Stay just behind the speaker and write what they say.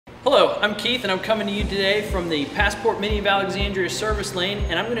Hello, I'm Keith and I'm coming to you today from the Passport Mini of Alexandria service lane,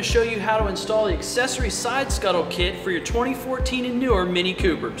 and I'm going to show you how to install the accessory side scuttle kit for your 2014 and newer Mini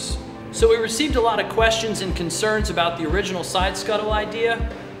Coopers. So we received a lot of questions and concerns about the original side scuttle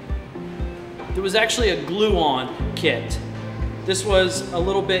idea. There was actually a glue-on kit. This was a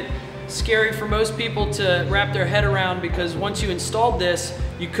little bit scary for most people to wrap their head around because once you installed this,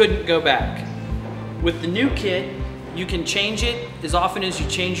 you couldn't go back. With the new kit, you can change it as often as you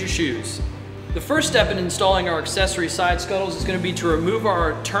change your shoes. The first step in installing our accessory side scuttles is going to be to remove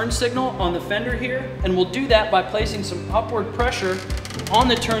our turn signal on the fender here, and we'll do that by placing some upward pressure on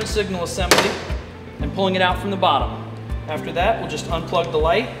the turn signal assembly and pulling it out from the bottom. After that, we'll just unplug the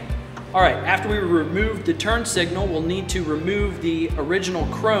light. All right, after we remove the turn signal, we'll need to remove the original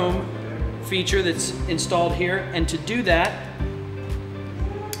chrome feature that's installed here, and to do that,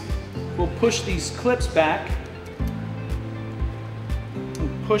 we'll push these clips back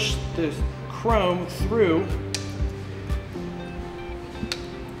and push the chrome through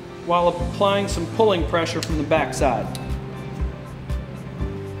while applying some pulling pressure from the back side.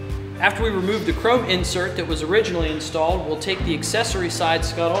 After we remove the chrome insert that was originally installed, we'll take the accessory side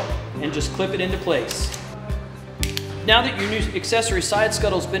scuttle and just clip it into place. Now that your new accessory side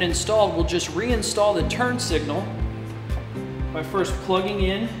scuttle's been installed, we'll just reinstall the turn signal by first plugging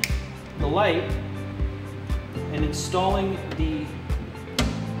in the light and installing the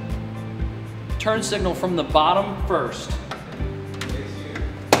turn signal from the bottom first.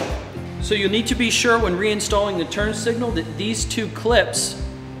 So you'll need to be sure when reinstalling the turn signal that these two clips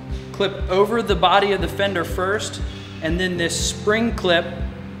clip over the body of the fender first, and then this spring clip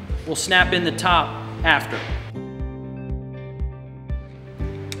will snap in the top after.